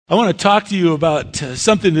I want to talk to you about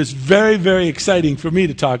something that's very, very exciting for me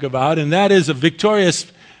to talk about, and that is a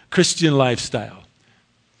victorious Christian lifestyle.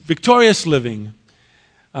 Victorious living.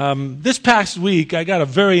 This past week, I got a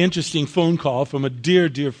very interesting phone call from a dear,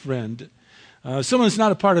 dear friend. Someone that's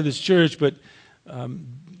not a part of this church, but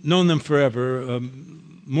known them forever,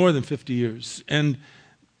 more than 50 years. And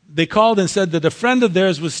they called and said that a friend of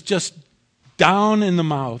theirs was just down in the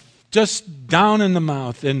mouth,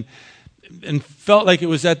 and felt like it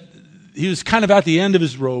was he was kind of at the end of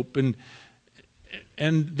his rope. And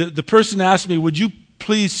the person asked me, would you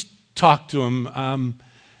please talk to him?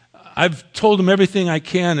 I've told him everything I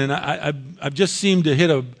can, and I've just seemed to hit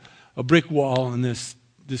a brick wall in this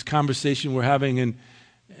conversation we're having. And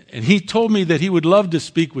he told me that he would love to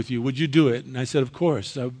speak with you. Would you do it? And I said, of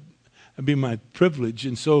course. That'd be my privilege.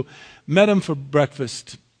 And so met him for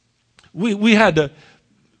breakfast. We had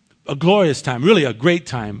a glorious time, really a great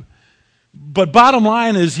time. But bottom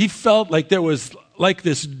line is he felt like there was like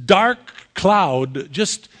this dark cloud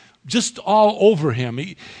just all over him.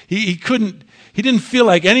 He didn't feel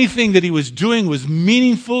like anything that he was doing was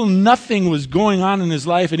meaningful. Nothing was going on in his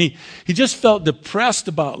life. And he just felt depressed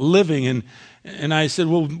about living. And I said,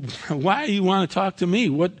 well, why do you want to talk to me?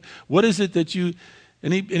 What is it that you...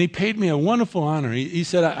 And he paid me a wonderful honor. He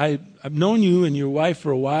said, I've known you and your wife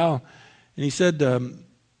for a while. And he said,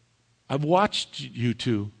 I've watched you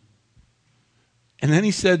two. And then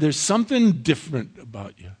he said, there's something different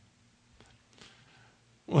about you.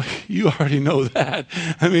 Well, you already know that.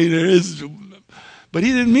 I mean, there is... But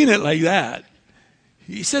he didn't mean it like that.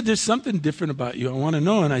 He said, there's something different about you. I want to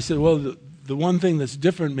know. And I said, well, the one thing that's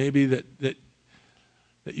different maybe that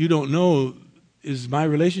you don't know is my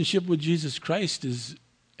relationship with Jesus Christ is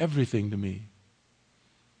everything to me.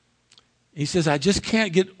 He says, I just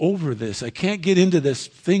can't get over this. I can't get into this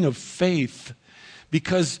thing of faith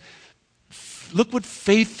because look what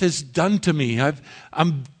faith has done to me.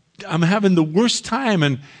 I'm having the worst time.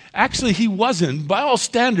 And actually, he wasn't. By all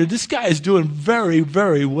standards, this guy is doing very,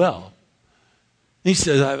 very well. He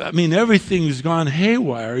said, I mean, everything's gone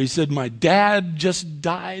haywire. He said, my dad just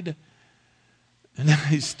died. And then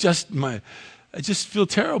I just feel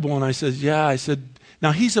terrible. And I said, yeah. I said,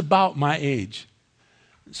 now he's about my age.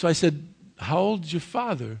 So I said, how old's your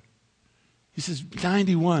father? He says,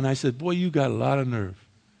 91. I said, boy, you got a lot of nerve.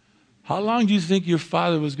 How long do you think your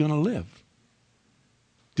father was going to live?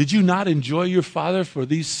 Did you not enjoy your father for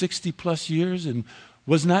these 60 plus years? And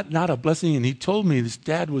was not a blessing? And he told me his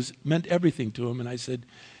dad meant everything to him. And I said,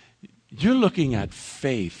 you're looking at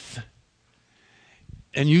faith.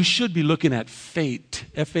 And you should be looking at fate,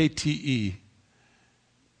 F-A-T-E.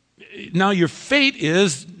 Now your fate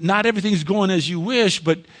is not everything's going as you wish,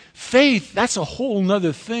 but faith, that's a whole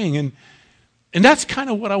nother thing. And that's kind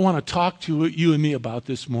of what I want to talk to you and me about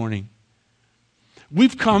this morning.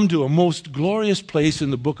 We've come to a most glorious place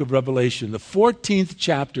in the book of Revelation, the 14th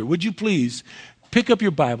chapter. Would you please pick up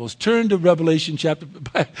your Bibles, turn to Revelation chapter.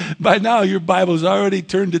 By now, your Bible's already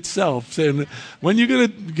turned itself, saying, when are you going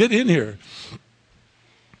to get in here?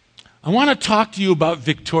 I want to talk to you about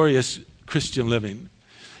victorious Christian living.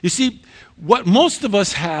 You see, what most of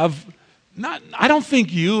us have, I don't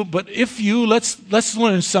think you, but if you, let's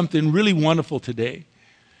learn something really wonderful today.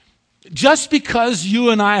 Just because you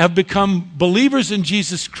and I have become believers in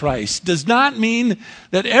Jesus Christ does not mean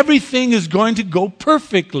that everything is going to go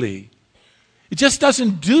perfectly. It just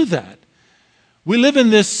doesn't do that. We live in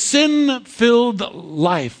this sin-filled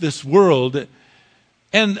life, this world,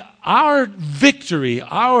 and our victory,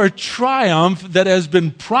 our triumph that has been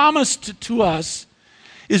promised to us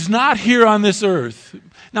is not here on this earth.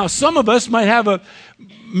 Now, some of us might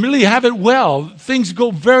really have it well. Things go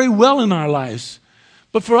very well in our lives.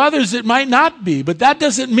 But for others, it might not be. But that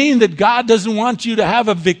doesn't mean that God doesn't want you to have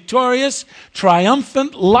a victorious,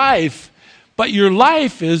 triumphant life. But your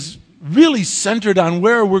life is really centered on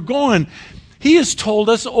where we're going. He has told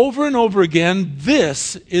us over and over again,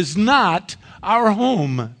 this is not our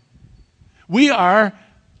home. We are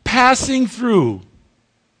passing through.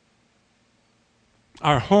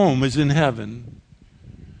 Our home is in heaven.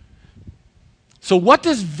 So what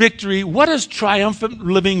does victory, what does triumphant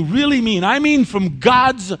living really mean? I mean from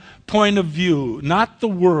God's point of view, not the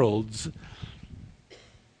world's.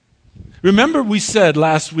 Remember we said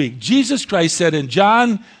last week, Jesus Christ said in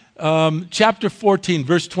John chapter 14,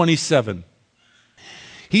 verse 27,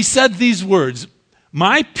 he said these words,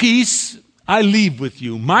 my peace I leave with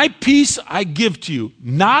you. My peace I give to you.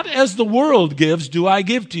 Not as the world gives do I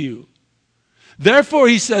give to you. Therefore,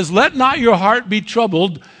 he says, let not your heart be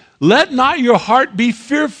troubled. Let not your heart be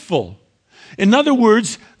fearful. In other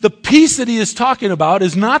words, the peace that he is talking about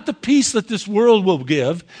is not the peace that this world will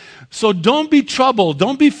give. So don't be troubled.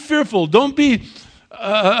 Don't be fearful. Don't be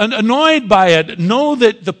annoyed by it. Know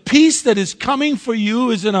that the peace that is coming for you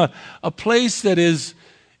is in a place that is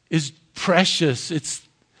precious.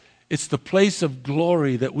 It's the place of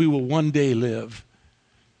glory that we will one day live.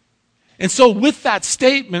 And so with that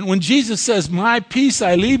statement, when Jesus says, my peace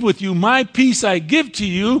I leave with you, my peace I give to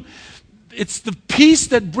you, it's the peace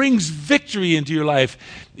that brings victory into your life.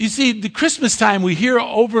 You see, the Christmas time we hear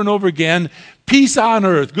over and over again, peace on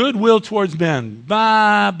earth, goodwill towards men.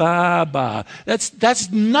 Ba, ba, ba.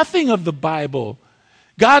 That's nothing of the Bible.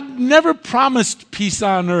 God never promised peace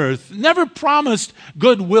on earth, never promised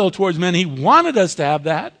goodwill towards men. He wanted us to have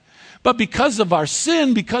that. But because of our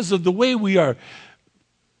sin, because of the way we are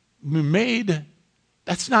made,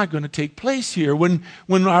 that's not going to take place here. When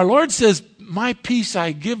our Lord says, my peace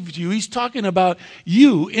I give to you, he's talking about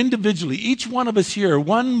you individually, each one of us here,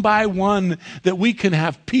 one by one, that we can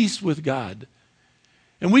have peace with God.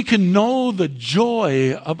 And we can know the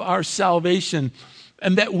joy of our salvation,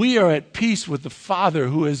 and that we are at peace with the Father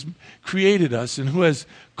who has created us and who has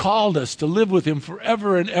called us to live with him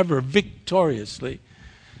forever and ever victoriously.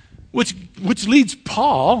 Which leads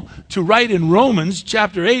Paul to write in Romans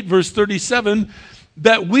chapter 8, verse 37,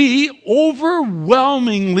 that we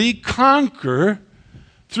overwhelmingly conquer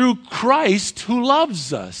through Christ who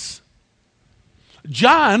loves us.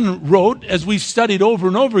 John wrote, as we've studied over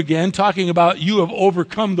and over again, talking about you have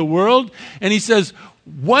overcome the world, and he says,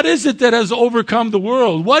 what is it that has overcome the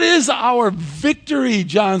world? What is our victory?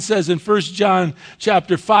 John says in 1 John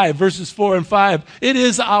chapter 5, verses 4 and 5. It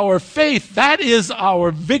is our faith. That is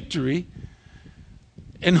our victory.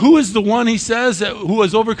 And who is the one, he says, who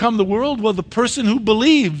has overcome the world? Well, the person who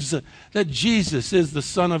believes that Jesus is the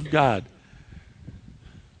Son of God.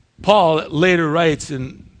 Paul later writes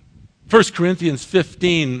in 1 Corinthians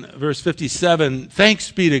 15, verse 57,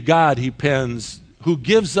 thanks be to God, he pens, who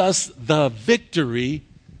gives us the victory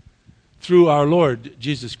through our Lord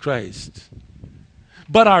Jesus Christ.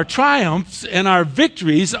 But our triumphs and our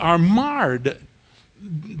victories are marred.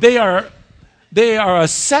 They are a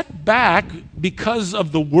setback because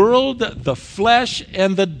of the world, the flesh,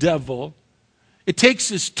 and the devil. It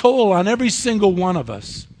takes its toll on every single one of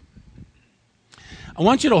us. I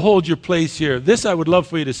want you to hold your place here. This I would love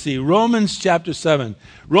for you to see. Romans chapter 7.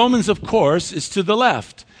 Romans, of course, is to the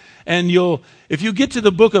left. And if you get to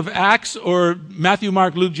the book of Acts or Matthew,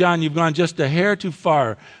 Mark, Luke, John, you've gone just a hair too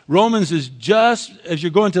far. Romans is just, as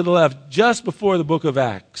you're going to the left, just before the book of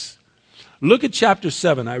Acts. Look at chapter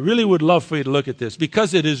 7. I really would love for you to look at this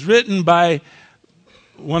because it is written by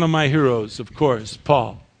one of my heroes, of course,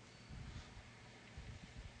 Paul.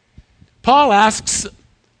 Paul asks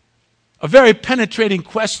a very penetrating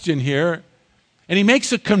question here, and he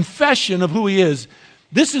makes a confession of who he is.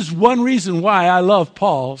 This is one reason why I love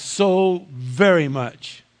Paul so very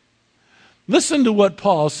much. Listen to what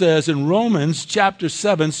Paul says in Romans chapter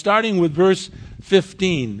 7, starting with verse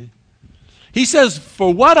 15. He says,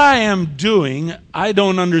 for what I am doing, I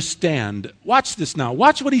don't understand. Watch this now.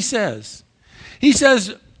 Watch what he says. He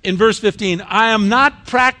says in verse 15, I am not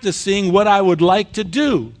practicing what I would like to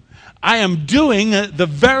do. I am doing the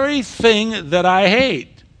very thing that I hate.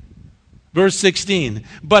 Verse 16,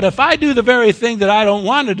 but if I do the very thing that I don't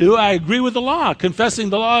want to do, I agree with the law, confessing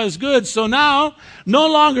the law is good. So now, no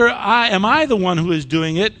longer am I the one who is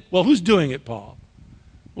doing it. Well, who's doing it, Paul?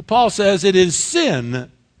 Well, Paul says it is sin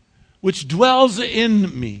which dwells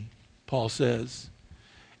in me, Paul says.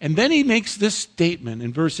 And then he makes this statement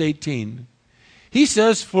in verse 18. He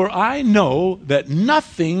says, for I know that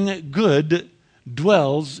nothing good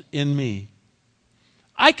dwells in me.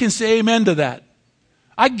 I can say amen to that.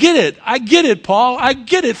 I get it, Paul. I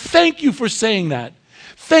get it. Thank you for saying that.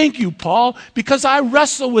 Thank you, Paul, because I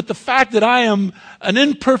wrestle with the fact that I am an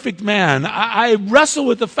imperfect man. I wrestle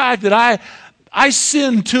with the fact that I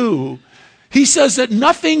sin too. He says that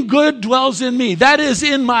nothing good dwells in me. That is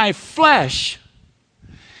in my flesh.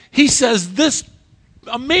 He says this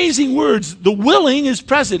amazing words, the willing is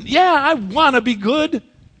present. Yeah, I want to be good.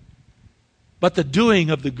 But the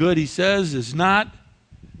doing of the good, he says, is not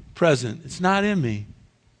present. It's not in me.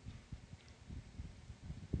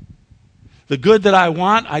 The good that I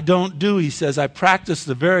want, I don't do. He says, I practice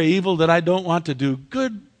the very evil that I don't want to do.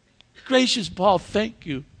 Good, gracious Paul, thank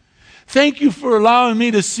you. Thank you for allowing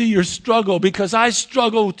me to see your struggle because I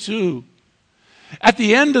struggle too. At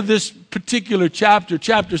the end of this particular chapter,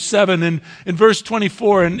 chapter 7, in verse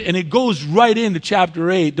 24, and it goes right into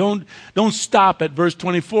chapter 8. Don't stop at verse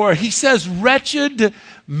 24. He says, wretched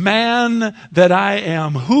man that I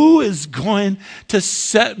am, who is going to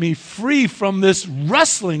set me free from this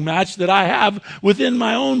wrestling match that I have within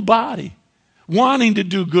my own body? Wanting to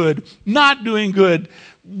do good, not doing good,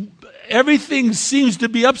 everything seems to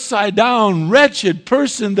be upside down, wretched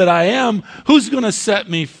person that I am. Who's going to set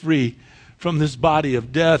me free from this body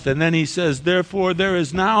of death? And then he says, therefore, there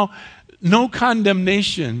is now no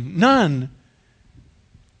condemnation, none.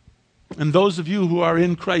 And those of you who are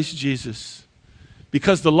in Christ Jesus,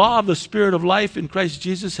 because the law of the Spirit of life in Christ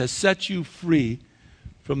Jesus has set you free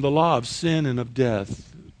from the law of sin and of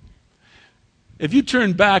death. If you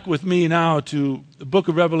turn back with me now to the book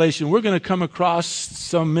of Revelation, we're going to come across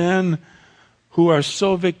some men who are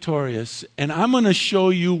so victorious, and I'm going to show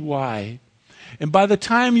you why. And by the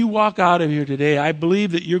time you walk out of here today, I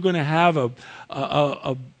believe that you're going to have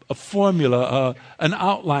a formula, an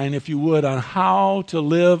outline, if you would, on how to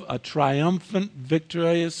live a triumphant,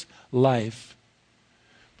 victorious life.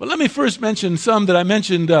 But let me first mention some that I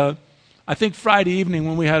mentioned, I think Friday evening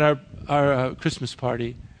when we had our Christmas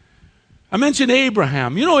party. I mentioned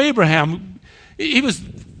Abraham. You know Abraham, he was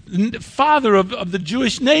father of the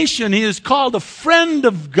Jewish nation. He is called a friend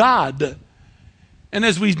of God. And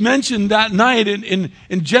as we mentioned that night in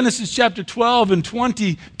Genesis chapter 12 and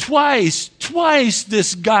 20, twice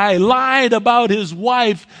this guy lied about his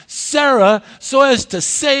wife, Sarah, so as to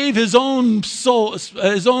save his own soul,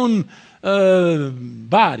 his own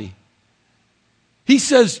body. He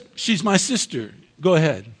says, she's my sister. Go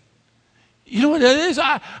ahead. You know what it is?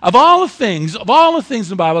 Of all the things in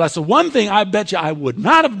the Bible, that's the one thing I bet you I would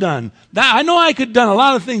not have done. I know I could have done a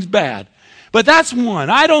lot of things bad, but that's one.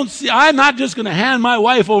 I'm not just going to hand my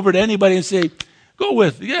wife over to anybody and say, go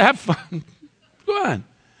with it. Yeah, have fun. Go on.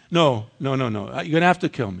 No. You're going to have to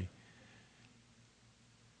kill me.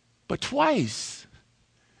 But twice.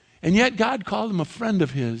 And yet God called him a friend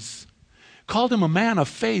of his. Called him a man of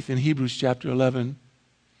faith in Hebrews chapter 11.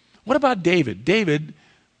 What about David? David,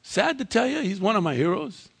 sad to tell you, he's one of my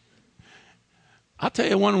heroes. I'll tell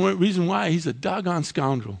you one reason why. He's a doggone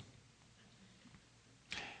scoundrel.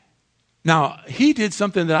 Now, he did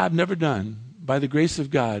something that I've never done by the grace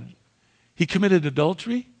of God. He committed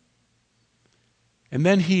adultery, and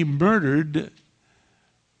then he murdered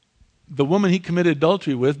the woman he committed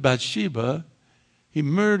adultery with, Bathsheba. He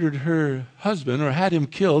murdered her husband, or had him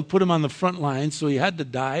killed, put him on the front lines, so he had to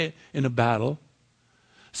die in a battle,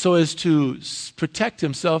 so as to protect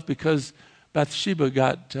himself because Bathsheba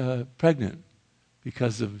got pregnant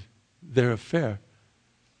because of their affair.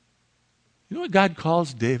 You know what God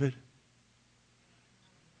calls David?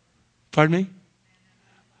 Pardon me?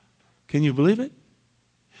 Can you believe it?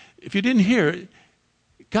 If you didn't hear it,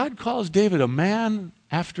 God calls David a man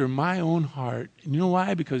after my own heart. And you know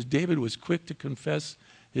why? Because David was quick to confess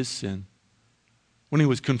his sin. When he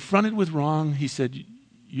was confronted with wrong, he said,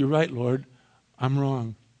 you're right, Lord, I'm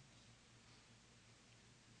wrong.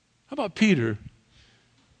 How about Peter?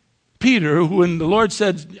 Peter, when the Lord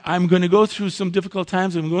said, I'm going to go through some difficult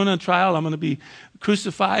times, I'm going on trial, I'm going to be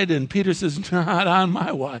crucified, and Peter says, not on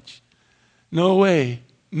my watch. No way,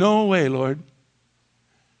 Lord.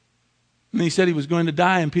 And he said he was going to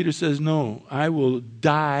die, and Peter says, no, I will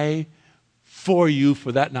die for you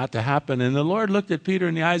for that not to happen. And the Lord looked at Peter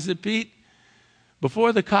in the eyes and said, Pete,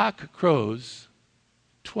 before the cock crows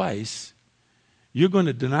twice, you're going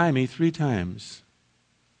to deny me 3 times.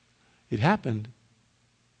 It happened.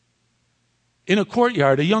 In a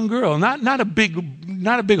courtyard, a young girl, not a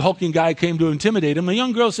big hulking guy came to intimidate him. A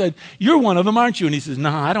young girl said, you're one of them, aren't you? And he says, no,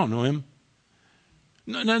 I don't know him.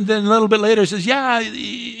 And then a little bit later he says, yeah,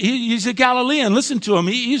 he's a Galilean. Listen to him.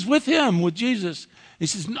 He's with him, with Jesus. He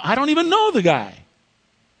says, no, I don't even know the guy.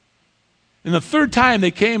 And the 3rd time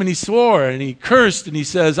they came and he swore and he cursed and he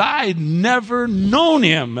says, I'd never known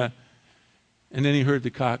him. And then he heard the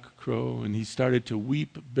cock crow and he started to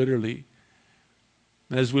weep bitterly.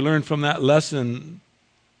 As we learned from that lesson,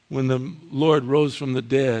 when the Lord rose from the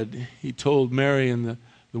dead, he told Mary and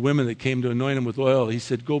the women that came to anoint him with oil, he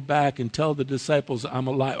said, go back and tell the disciples I'm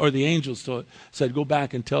alive. Or the angels said, go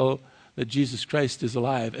back and tell that Jesus Christ is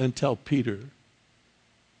alive. And tell Peter,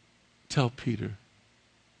 the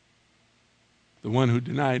one who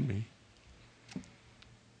denied me.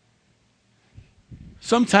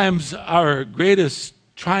 Sometimes our greatest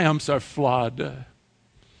triumphs are flawed.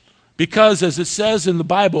 Because as it says in the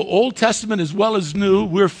Bible, Old Testament as well as New,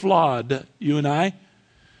 we're flawed, you and I.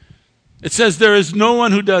 It says there is no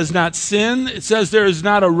one who does not sin. It says there is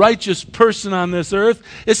not a righteous person on this earth.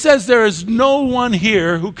 It says there is no one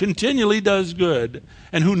here who continually does good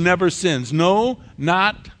and who never sins. No,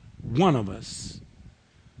 not one of us.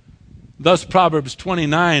 Thus Proverbs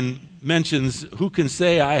 29 mentions, who can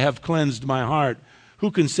say I have cleansed my heart?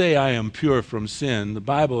 Who can say I am pure from sin? The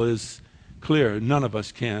Bible is clear. None of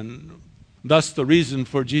us can. Thus the reason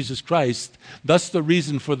for Jesus Christ, thus the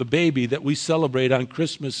reason for the baby that we celebrate on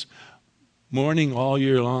Christmas morning all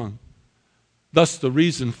year long. Thus the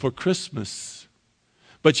reason for Christmas.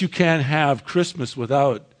 But you can't have Christmas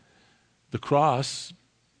without the cross.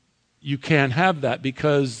 You can't have that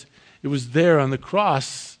because it was there on the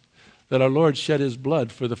cross that our Lord shed his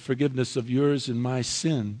blood for the forgiveness of yours and my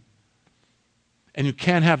sin. And you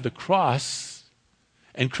can't have the cross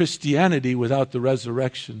and Christianity without the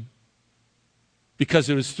resurrection. Because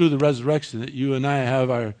it was through the resurrection that you and I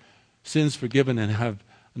have our sins forgiven and have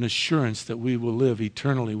an assurance that we will live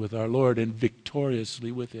eternally with our Lord and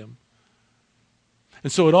victoriously with him.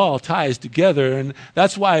 And so it all ties together, and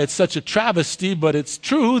that's why it's such a travesty, but it's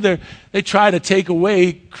true. They try to take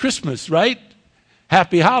away Christmas, right?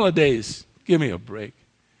 Happy holidays. Give me a break.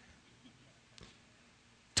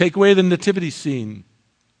 Take away the nativity scene.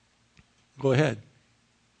 Go ahead.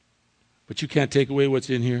 But you can't take away what's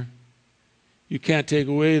in here. You can't take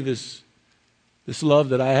away this love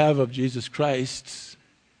that I have of Jesus Christ.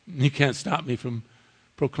 You can't stop me from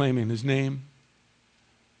proclaiming his name.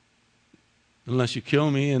 Unless you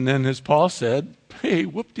kill me. And then as Paul said, hey,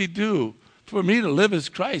 whoop-de-doo. For me to live as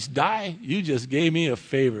Christ, die, you just gave me a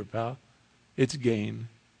favor, pal. It's gain.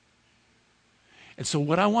 And so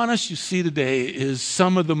what I want us to see today is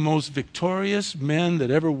some of the most victorious men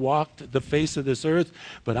that ever walked the face of this earth.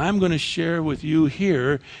 But I'm going to share with you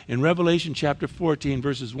here in Revelation chapter 14,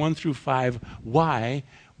 verses 1 through 5, why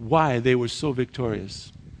they were so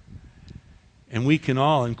victorious. And we can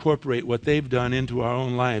all incorporate what they've done into our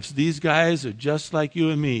own lives. These guys are just like you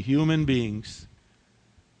and me, human beings.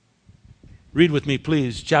 Read with me,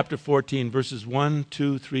 please, chapter 14, verses 1,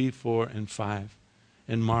 2, 3, 4, and 5,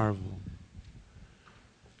 and marvel.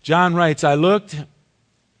 John writes, I looked,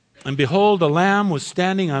 and behold, a lamb was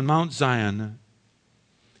standing on Mount Zion,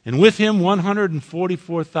 and with him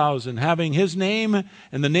 144,000, having his name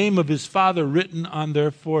and the name of his Father written on their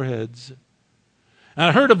foreheads. And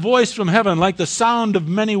I heard a voice from heaven like the sound of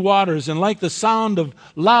many waters and like the sound of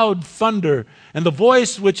loud thunder. And the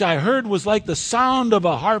voice which I heard was like the sound of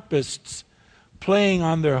a harpists playing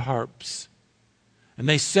on their harps. And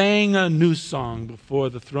they sang a new song before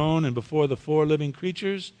the throne and before the four living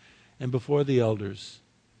creatures and before the elders.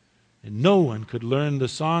 And no one could learn the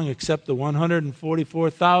song except the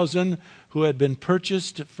 144,000 who had been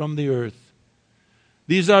purchased from the earth.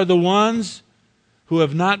 These are the ones who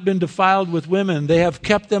have not been defiled with women. They have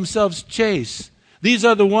kept themselves chaste. These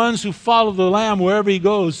are the ones who follow the Lamb wherever he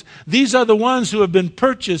goes. These are the ones who have been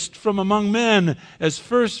purchased from among men as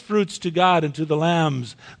first fruits to God and to the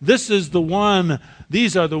lambs. These are the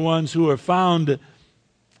ones who are found,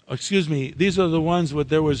 these are the ones where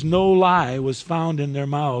there was no lie was found in their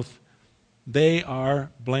mouth. They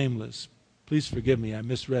are blameless. Please forgive me, I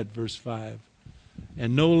misread verse 5.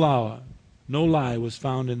 And no lie was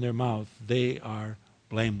found in their mouth. They are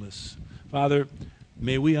blameless. Father,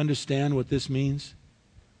 may we understand what this means.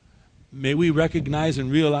 May we recognize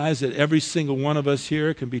and realize that every single one of us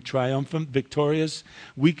here can be triumphant, victorious.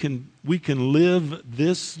 We can live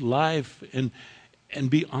this life and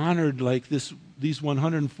be honored like these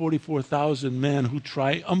 144,000 men who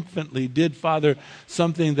triumphantly did, Father,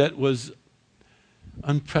 something that was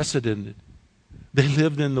unprecedented. They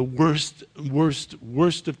lived in the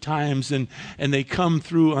worst of times, and they come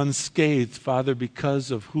through unscathed, Father,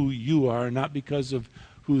 because of who you are, not because of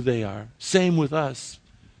who they are. Same with us.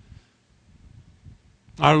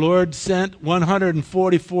 Our Lord sent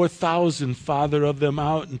 144,000, Father, of them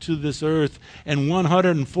out into this earth, and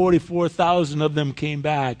 144,000 of them came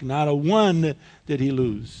back. Not a one did he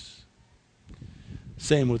lose.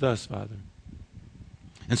 Same with us, Father.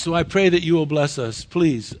 And so I pray that you will bless us,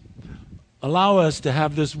 please. Allow us to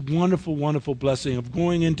have this wonderful, wonderful blessing of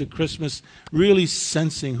going into Christmas really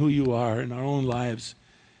sensing who you are in our own lives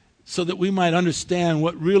so that we might understand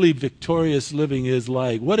what really victorious living is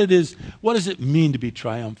like. What does it mean to be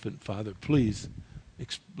triumphant, Father? Please,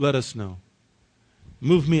 let us know.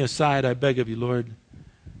 Move me aside, I beg of you, Lord.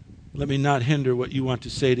 Let me not hinder what you want to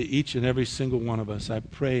say to each and every single one of us. I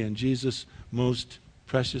pray in Jesus' most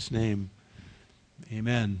precious name.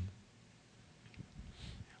 Amen.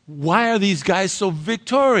 Why are these guys so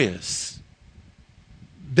victorious?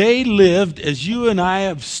 They lived, as you and I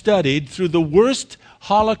have studied, through the worst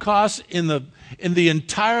Holocaust in the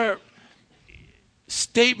entire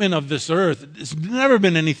statement of this earth. There's never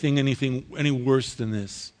been anything any worse than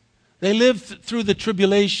this. They lived through the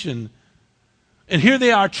tribulation. And here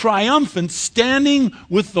they are triumphant, standing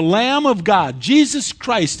with the Lamb of God, Jesus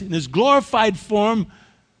Christ, in his glorified form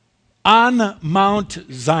on Mount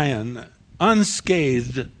Zion,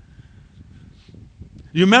 unscathed.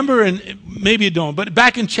 You remember, and maybe you don't, but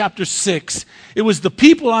back in chapter 6, it was the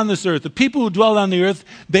people on this earth, the people who dwelled on the earth,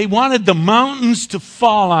 they wanted the mountains to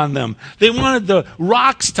fall on them. They wanted the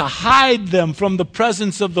rocks to hide them from the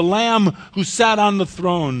presence of the Lamb who sat on the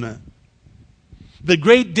throne. The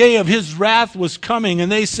great day of his wrath was coming,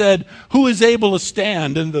 and they said, who is able to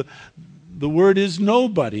stand? And the word is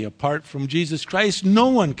nobody. Apart from Jesus Christ, no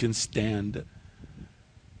one can stand.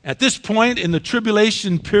 At this point in the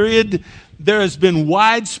tribulation period, there has been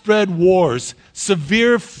widespread wars,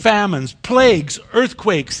 severe famines, plagues,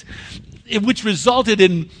 earthquakes, which resulted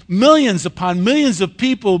in millions upon millions of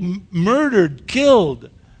people murdered, killed.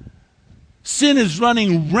 Sin is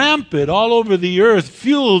running rampant all over the earth,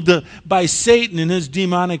 fueled by Satan and his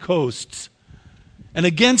demonic hosts. And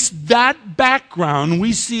against that background,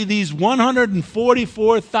 we see these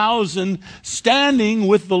 144,000 standing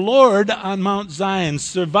with the Lord on Mount Zion,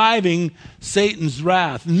 surviving Satan's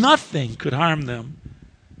wrath. Nothing could harm them.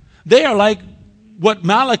 They are like what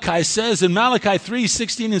Malachi says in Malachi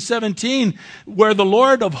 3:16 and 17, where the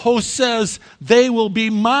Lord of hosts says, they will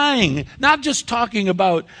be mine. Not just talking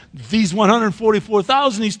about these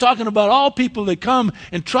 144,000, he's talking about all people that come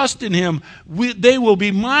and trust in him. They will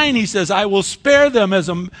be mine, he says. I will spare them as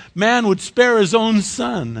a man would spare his own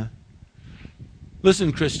son.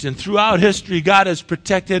 Listen, Christian, throughout history, God has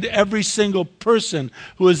protected every single person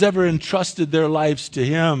who has ever entrusted their lives to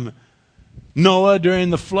him. Noah during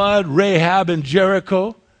the flood, Rahab in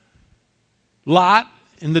Jericho, Lot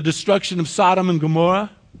in the destruction of Sodom and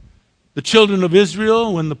Gomorrah, the children of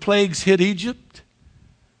Israel when the plagues hit Egypt.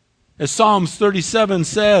 As Psalms 37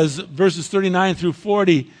 says, verses 39 through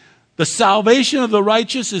 40, the salvation of the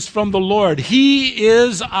righteous is from the Lord. He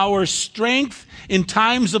is our strength in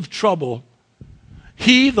times of trouble.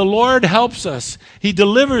 He, the Lord, helps us. He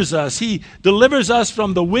delivers us. He delivers us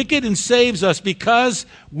from the wicked and saves us because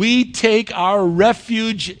we take our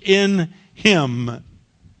refuge in him.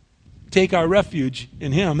 Take our refuge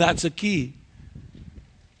in him. That's a key.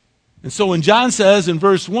 And so when John says in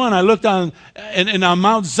verse 1, I looked on, and on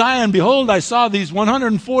Mount Zion, behold, I saw these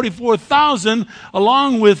 144,000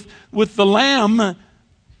 along with the Lamb,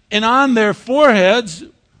 and on their foreheads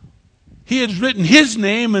he had written his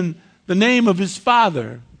name and the name of his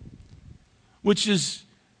Father, which is,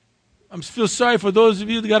 I feel sorry for those of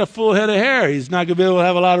you that got a full head of hair. He's not going to be able to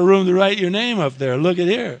have a lot of room to write your name up there. Look at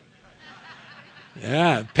here.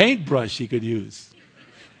 Yeah, paintbrush he could use.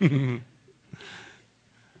 The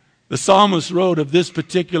psalmist wrote of this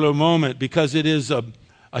particular moment because it is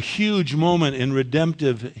a huge moment in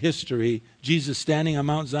redemptive history. Jesus standing on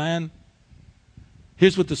Mount Zion.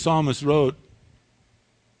 Here's what the psalmist wrote.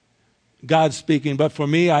 God speaking, but for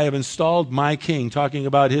me I have installed my king, talking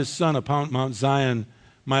about his son upon Mount Zion,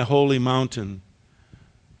 my holy mountain.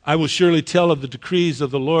 I will surely tell of the decrees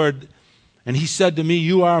of the Lord. And he said to me,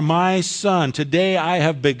 you are my son. Today I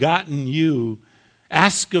have begotten you.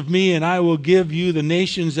 Ask of me, and I will give you the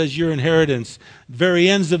nations as your inheritance, very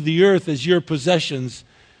ends of the earth as your possessions.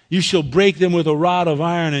 You shall break them with a rod of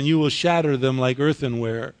iron, and you will shatter them like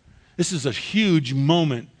earthenware. This is a huge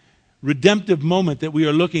moment. Redemptive moment that we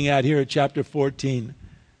are looking at here at chapter 14.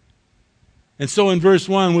 And so in verse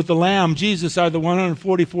 1, with the Lamb, Jesus are the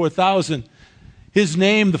 144,000. His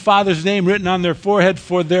name, the Father's name, written on their forehead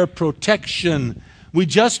for their protection. We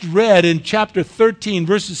just read in chapter 13,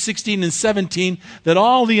 verses 16 and 17, that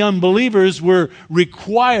all the unbelievers were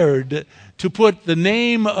required to put the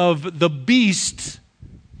name of the beast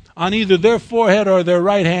on either their forehead or their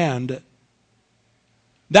right hand.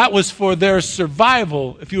 That was for their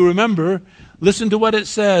survival. If you remember, listen to what it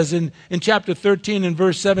says in chapter 13 and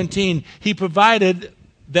verse 17. He provided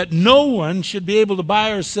that no one should be able to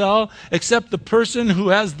buy or sell except the person who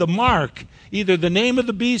has the mark, either the name of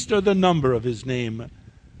the beast or the number of his name.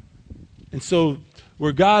 And so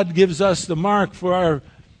where God gives us the mark for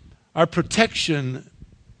our protection,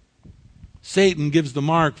 Satan gives the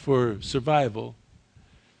mark for survival.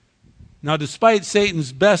 Now, despite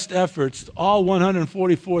Satan's best efforts, all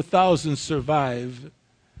 144,000 survive.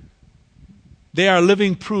 They are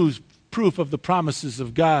living proof of the promises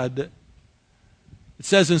of God. It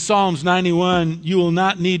says in Psalms 91, you will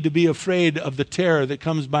not need to be afraid of the terror that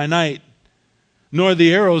comes by night, nor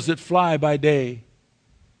the arrows that fly by day,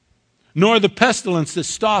 nor the pestilence that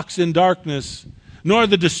stalks in darkness, nor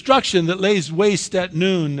the destruction that lays waste at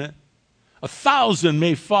noon. 1,000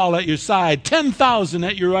 may fall at your side, 10,000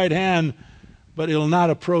 at your right hand, but it will not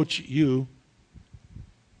approach you.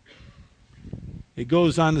 It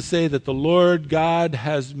goes on to say that the Lord God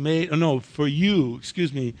has made, for you,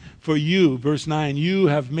 verse 9, you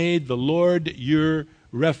have made the Lord your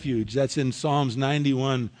refuge. That's in Psalms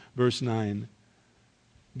 91, verse 9.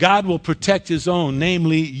 God will protect his own,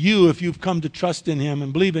 namely you, if you've come to trust in him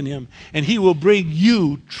and believe in him, and he will bring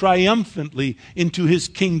you triumphantly into his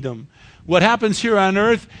kingdom. What happens here on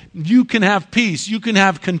earth, you can have peace, you can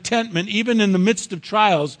have contentment, even in the midst of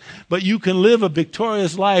trials, but you can live a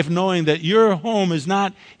victorious life knowing that your home is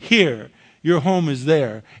not here, your home is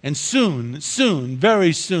there. And soon,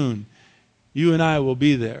 very soon, you and I will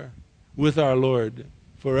be there with our Lord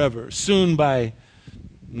forever. Soon by...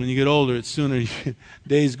 When you get older, it's sooner.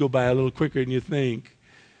 Days go by a little quicker than you think.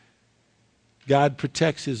 God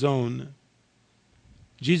protects his own.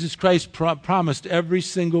 Jesus Christ promised every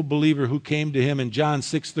single believer who came to him in John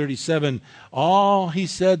 6:37, all he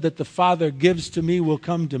said that the Father gives to me will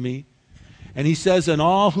come to me. And he says, and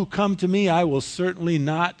all who come to me I will certainly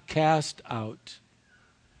not cast out.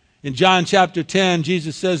 In John chapter 10,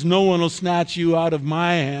 Jesus says, no one will snatch you out of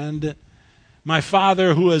my hand. My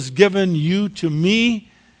Father who has given you to me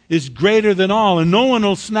is greater than all, and no one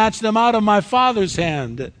will snatch them out of my Father's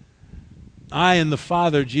hand. I and the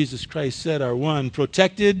Father, Jesus Christ said, are one,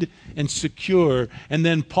 protected and secure. And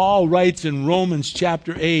then Paul writes in Romans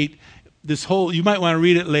chapter 8, you might want to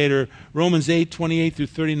read it later, Romans 8:28 through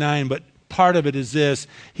 39, but part of it is this.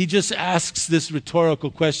 He just asks this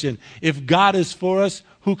rhetorical question. If God is for us,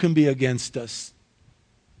 who can be against us?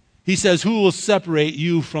 He says, who will separate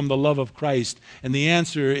you from the love of Christ? And the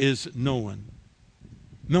answer is no one.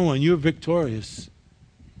 No one. You're victorious.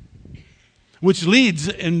 Which leads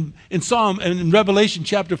in Revelation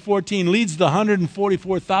chapter 14, leads the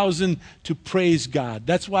 144,000 to praise God.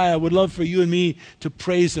 That's why I would love for you and me to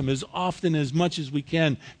praise him as often, as much as we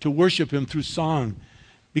can, to worship him through song.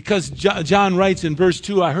 Because John writes in verse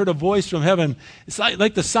 2, I heard a voice from heaven. It's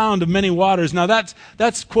like the sound of many waters. Now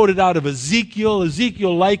that's quoted out of Ezekiel.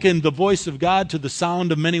 Ezekiel likened the voice of God to the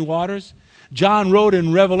sound of many waters. John wrote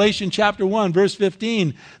in Revelation chapter 1, verse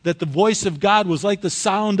 15, that the voice of God was like the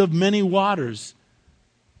sound of many waters.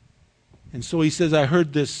 And so he says, I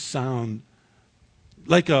heard this sound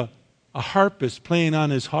like a harpist playing on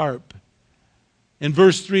his harp. In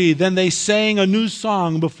verse 3, then they sang a new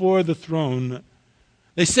song before the throne.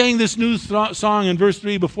 They sang this new song in verse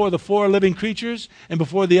 3 before the four living creatures and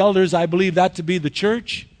before the elders. I believe that to be the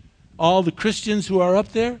church, all the Christians who are up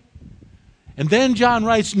there. And then John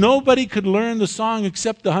writes, nobody could learn the song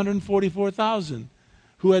except the 144,000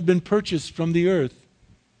 who had been purchased from the earth.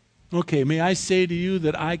 Okay, may I say to you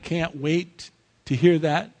that I can't wait to hear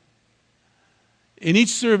that? In each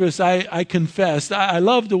service, I confessed, I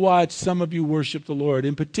love to watch some of you worship the Lord,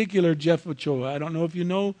 in particular Jeff Ochoa. I don't know if you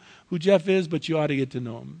know who Jeff is, but you ought to get to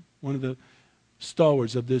know him, one of the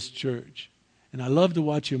stalwarts of this church. And I love to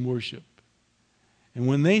watch him worship. And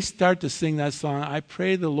when they start to sing that song, I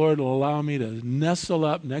pray the Lord will allow me to nestle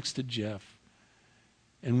up next to Jeff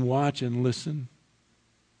and watch and listen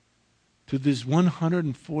to these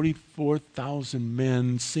 144,000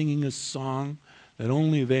 men singing a song that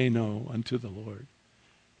only they know unto the Lord.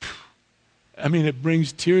 I mean, it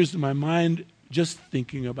brings tears to my mind just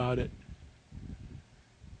thinking about it.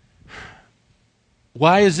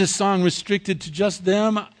 Why is this song restricted to just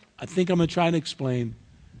them? I think I'm going to try and explain.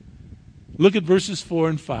 Look at verses 4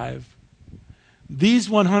 and 5. These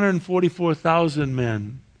 144,000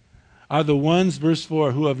 men are the ones, verse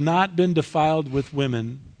 4, who have not been defiled with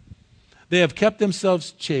women. They have kept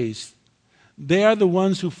themselves chaste. They are the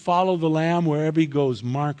ones who follow the Lamb wherever he goes.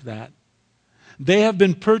 Mark that. They have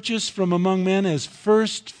been purchased from among men as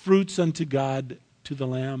first fruits unto God, to the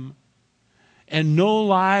Lamb. And no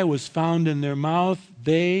lie was found in their mouth.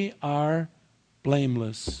 They are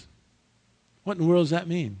blameless. What in the world does that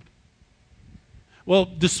mean? Well,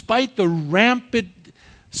 despite the rampant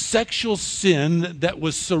sexual sin that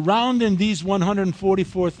was surrounding these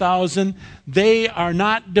 144,000, they are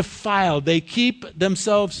not defiled. They keep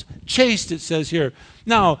themselves chaste, it says here.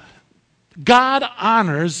 Now, God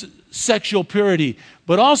honors sexual purity,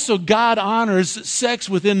 but also God honors sex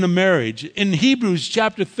within the marriage. In Hebrews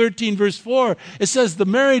chapter 13, verse 4, it says the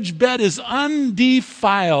marriage bed is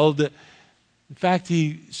undefiled. In fact,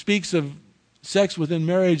 he speaks of sex within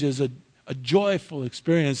marriage as a joyful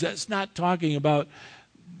experience. That's not talking about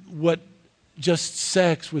what just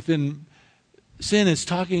sex within sin. It's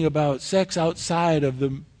talking about sex outside of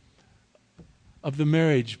the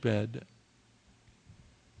marriage bed.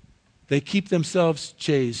 They keep themselves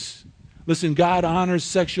chaste. Listen, God honors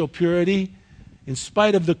sexual purity in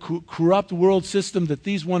spite of the corrupt world system that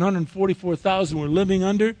these 144,000 were living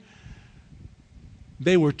under.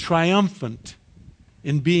 They were triumphant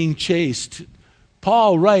in being chaste.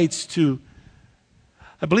 Paul writes to,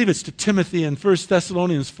 I believe it's to Timothy in 1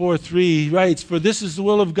 Thessalonians 4:3, he writes, for this is the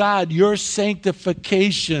will of God, your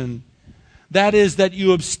sanctification, That is, that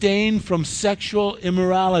you abstain from sexual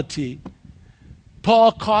immorality.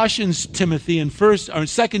 Paul cautions Timothy in 2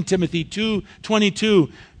 Timothy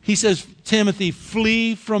 2:22. He says, Timothy,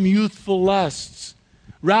 flee from youthful lusts.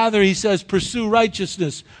 Rather, he says, pursue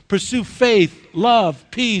righteousness, pursue faith, love,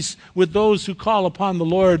 peace with those who call upon the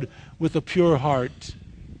Lord with a pure heart.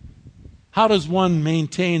 How does one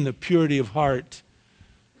maintain the purity of heart?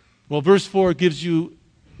 Well, verse 4 gives you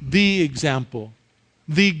the example,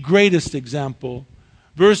 the greatest example.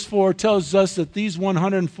 Verse 4 tells us that these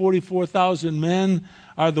 144,000 men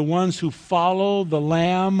are the ones who follow the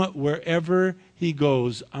Lamb wherever he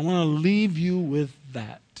goes. I want to leave you with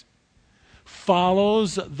that.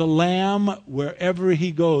 Follows the Lamb wherever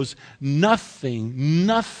he goes. Nothing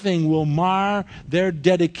will mar their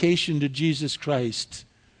dedication to Jesus Christ.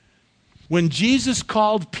 When Jesus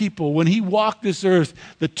called people, when he walked this earth,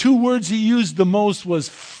 the two words he used the most was,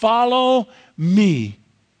 follow me.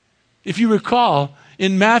 If you recall,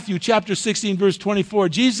 in Matthew chapter 16, verse 24,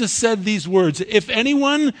 Jesus said these words, if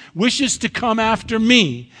anyone wishes to come after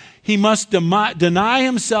me, he must deny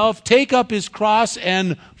himself, take up his cross,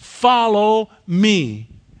 and follow me.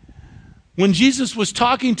 When Jesus was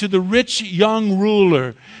talking to the rich young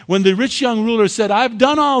ruler, when the rich young ruler said, I've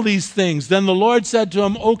done all these things, then the Lord said to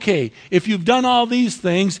him, okay, if you've done all these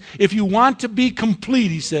things, if you want to be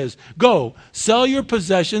complete, he says, go, sell your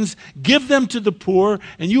possessions, give them to the poor,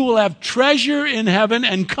 and you will have treasure in heaven,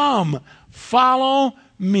 and come, follow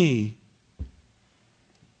me.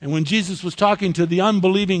 And when Jesus was talking to the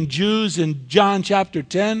unbelieving Jews in John chapter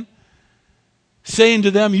 10, saying to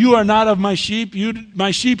them, you are not of my sheep, my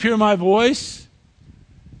sheep hear my voice.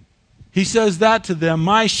 He says that to them,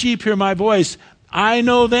 my sheep hear my voice. I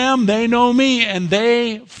know them, they know me, and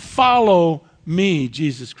they follow me,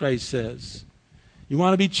 Jesus Christ says. You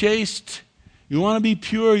want to be chaste? You want to be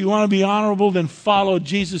pure? You want to be honorable? Then follow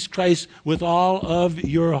Jesus Christ with all of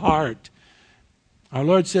your heart. Our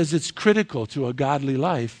Lord says it's critical to a godly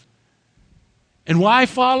life. And why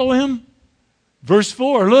follow him? Verse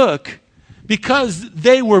 4, look. Because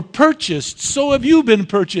they were purchased, so have you been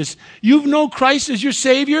purchased. You know Christ as your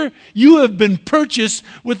Savior. You have been purchased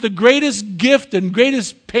with the greatest gift and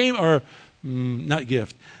greatest payment, or not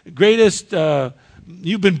gift, greatest,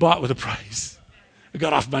 you've been bought with a price. I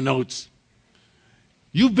got off my notes.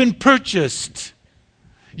 You've been purchased.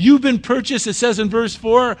 You've been purchased, it says in verse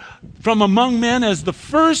 4, from among men as the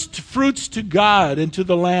first fruits to God and to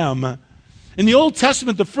the Lamb. In the Old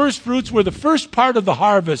Testament, the first fruits were the first part of the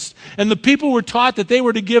harvest, and the people were taught that they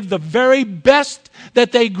were to give the very best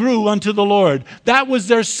that they grew unto the Lord. That was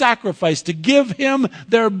their sacrifice, to give him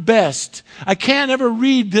their best. I can't ever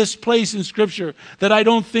read this place in Scripture that I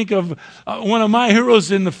don't think of one of my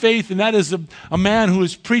heroes in the faith, and that is a man who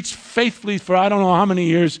has preached faithfully for I don't know how many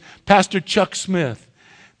years, Pastor Chuck Smith.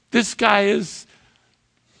 This guy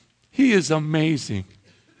he is amazing.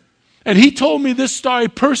 And he told me this story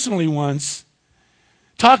personally once,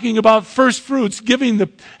 talking about first fruits,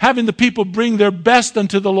 having the people bring their best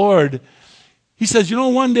unto the Lord. He says,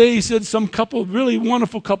 one day, he said, some couple, really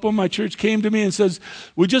wonderful couple in my church came to me and says,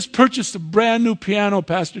 we just purchased a brand new piano,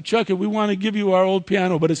 Pastor Chuck, and we want to give you our old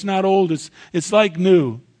piano, but it's not old, it's like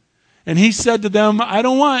new. And he said to them, I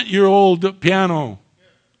don't want your old piano.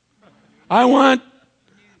 I want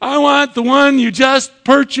the one you just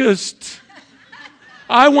purchased.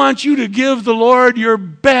 I want you to give the Lord your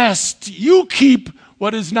best. You keep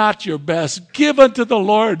what is not your best. Give unto the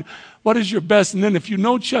Lord what is your best. And then if you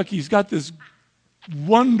know Chuck, he's got this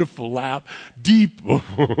wonderful laugh, deep.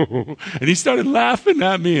 And he started laughing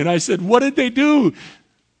at me. And I said, what did they do?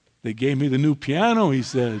 They gave me the new piano, he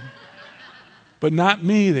said. But not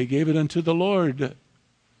me. They gave it unto the Lord.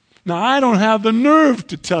 Now, I don't have the nerve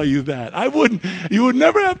to tell you that. You would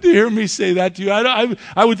never have to hear me say that to you.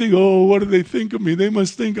 I would think, what do they think of me? They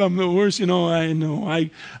must think I'm the worst. I know.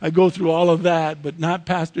 I go through all of that, but not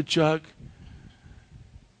Pastor Chuck.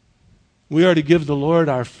 We are to give the Lord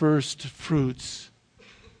our first fruits.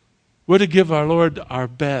 We're to give our Lord our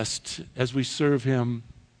best as we serve him.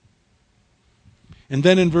 And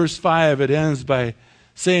then in verse 5, it ends by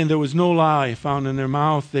saying there was no lie found in their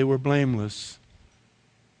mouth. They were blameless.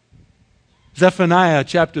 Zephaniah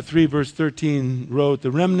chapter 3 verse 13 wrote,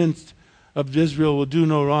 the remnant of Israel will do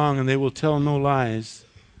no wrong and they will tell no lies,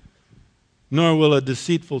 nor will a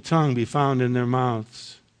deceitful tongue be found in their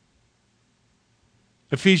mouths.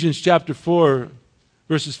 Ephesians chapter 4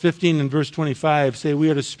 verses 15 and verse 25 say we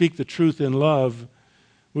are to speak the truth in love.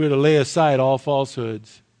 We are to lay aside all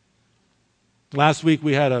falsehoods. Last week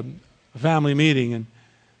we had a family meeting, and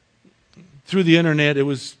through the internet it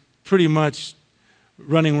was pretty much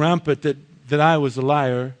running rampant that I was a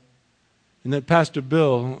liar and that Pastor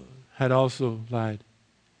Bill had also lied.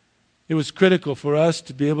 It was critical for us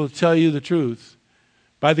to be able to tell you the truth.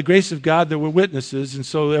 By the grace of God, there were witnesses, and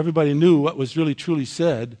so everybody knew what was really truly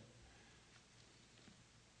said.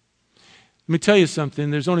 Let me tell you something.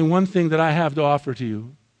 There's only one thing that I have to offer to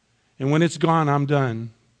you. And when it's gone, I'm done.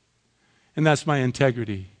 And that's my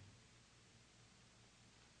integrity.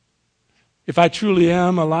 If I truly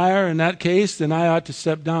am a liar in that case, then I ought to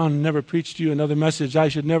step down and never preach to you another message. I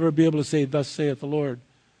should never be able to say, "Thus saith the Lord."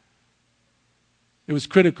 It was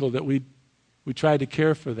critical that we tried to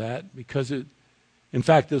care for that because in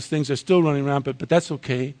fact, those things are still running around, but that's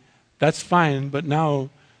okay. That's fine. But now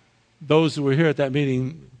those who were here at that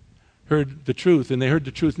meeting heard the truth, and they heard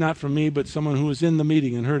the truth not from me, but someone who was in the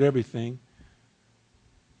meeting and heard everything.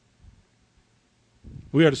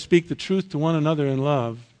 We are to speak the truth to one another in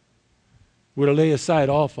love. We're to lay aside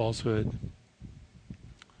all falsehood.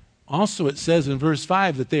 Also, it says in verse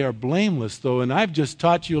 5 that they are blameless, though, and I've just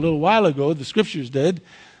taught you a little while ago, the Scriptures did,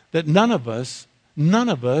 that none of us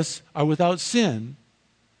are without sin.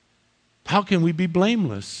 How can we be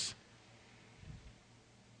blameless?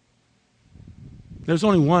 There's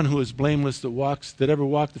only one who is blameless that ever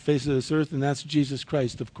walked the face of this earth, and that's Jesus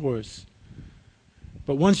Christ, of course.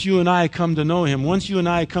 But once you and I come to know Him, once you and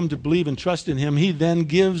I come to believe and trust in Him, He then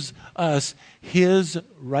gives us His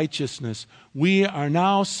righteousness. We are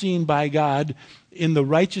now seen by God in the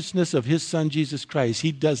righteousness of His Son, Jesus Christ.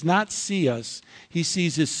 He does not see us. He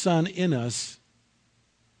sees His Son in us.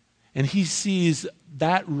 And He sees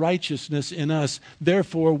that righteousness in us.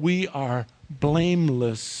 Therefore, we are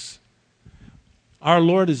blameless. Our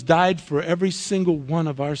Lord has died for every single one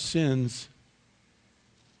of our sins.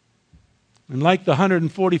 And like the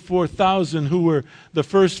 144,000 who were the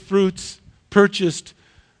first fruits purchased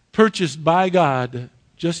by God,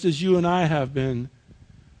 just as you and I have been,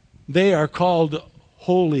 they are called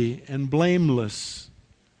holy and blameless.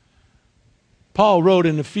 Paul wrote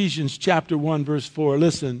in Ephesians chapter 1, verse 4,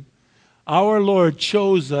 listen, "Our Lord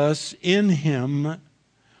chose us in Him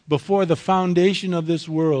before the foundation of this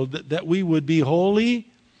world, that we would be holy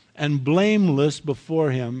and blameless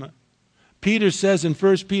before Him." Peter says in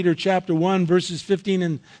 1 Peter chapter 1, verses 15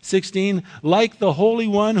 and 16, "Like the Holy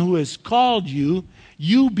One who has called you,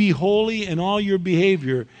 you be holy in all your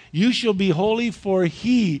behavior. You shall be holy, for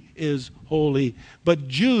He is holy." But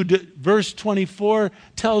Jude, verse 24,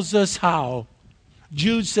 tells us how.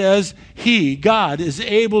 Jude says, He, God, is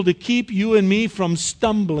able to keep you and me from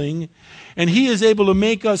stumbling, and He is able to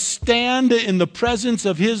make us stand in the presence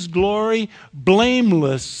of His glory,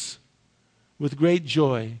 blameless, with great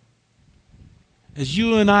joy. As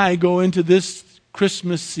you and I go into this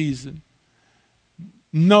Christmas season,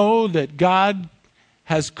 know that God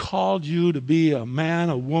has called you to be a man,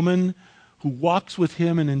 a woman who walks with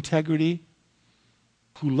Him in integrity,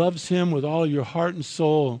 who loves Him with all your heart and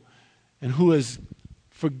soul, and who has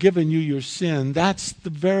forgiven you your sin. That's the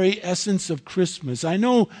very essence of Christmas. I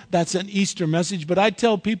know that's an Easter message, but I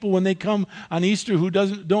tell people when they come on Easter who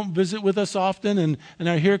don't visit with us often and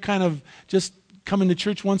are here kind of just coming to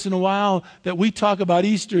church once in a while, that we talk about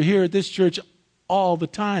Easter here at this church all the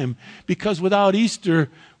time. Because without Easter,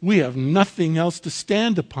 we have nothing else to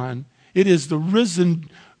stand upon. It is the risen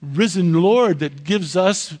Lord that gives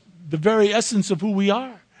us the very essence of who we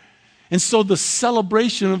are. And so the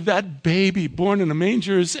celebration of that baby born in a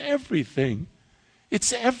manger is everything.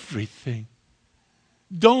 It's everything.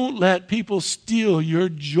 Don't let people steal your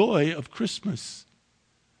joy of Christmas.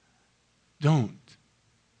 Don't.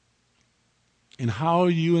 And how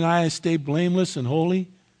you and I stay blameless and holy?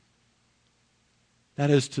 That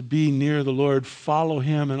is to be near the Lord, follow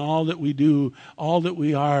Him in all that we do, all that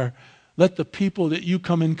we are. Let the people that you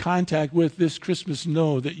come in contact with this Christmas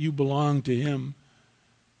know that you belong to Him.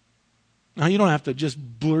 Now, you don't have to just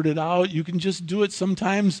blurt it out. You can just do it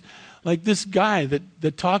sometimes, like this guy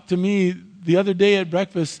that talked to me the other day at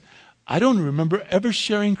breakfast. I don't remember ever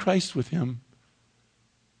sharing Christ with him.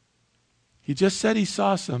 He just said he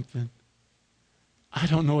saw something. I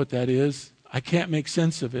don't know what that is. I can't make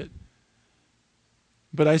sense of it.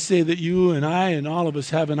 But I say that you and I and all of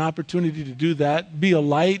us have an opportunity to do that. Be a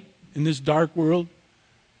light in this dark world.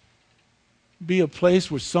 Be a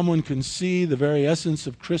place where someone can see the very essence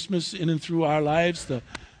of Christmas in and through our lives, the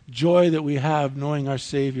joy that we have knowing our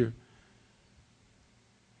Savior.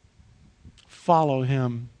 Follow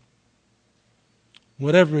Him.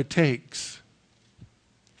 Whatever it takes,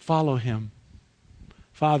 follow Him.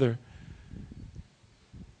 Father,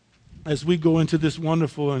 as we go into this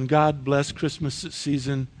wonderful and God-blessed Christmas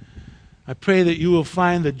season, I pray that you will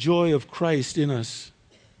find the joy of Christ in us.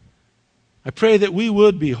 I pray that we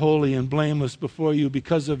would be holy and blameless before you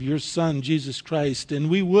because of your Son, Jesus Christ, and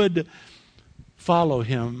we would follow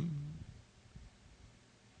Him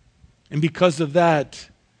And because of that,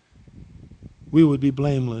 we would be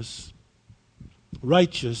blameless.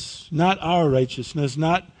 Righteous, not our righteousness,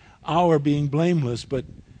 not our being blameless, but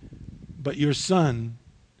your Son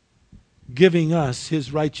giving us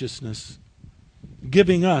his righteousness,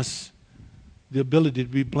 giving us the ability to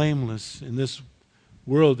be blameless in this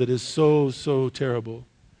world that is so, so terrible.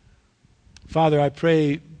 Father, I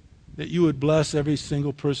pray that you would bless every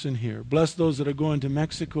single person here. Bless those that are going to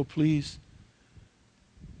Mexico, please.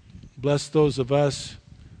 Bless those of us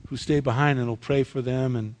who stay behind, and will pray for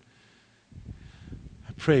them. And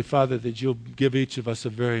I pray, Father, that you'll give each of us a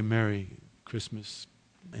very Merry Christmas.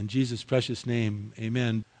 In Jesus' precious name,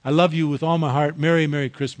 amen. I love you with all my heart. Merry, Merry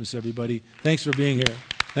Christmas, everybody. Thanks for being here.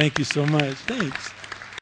 Thank you so much. Thanks.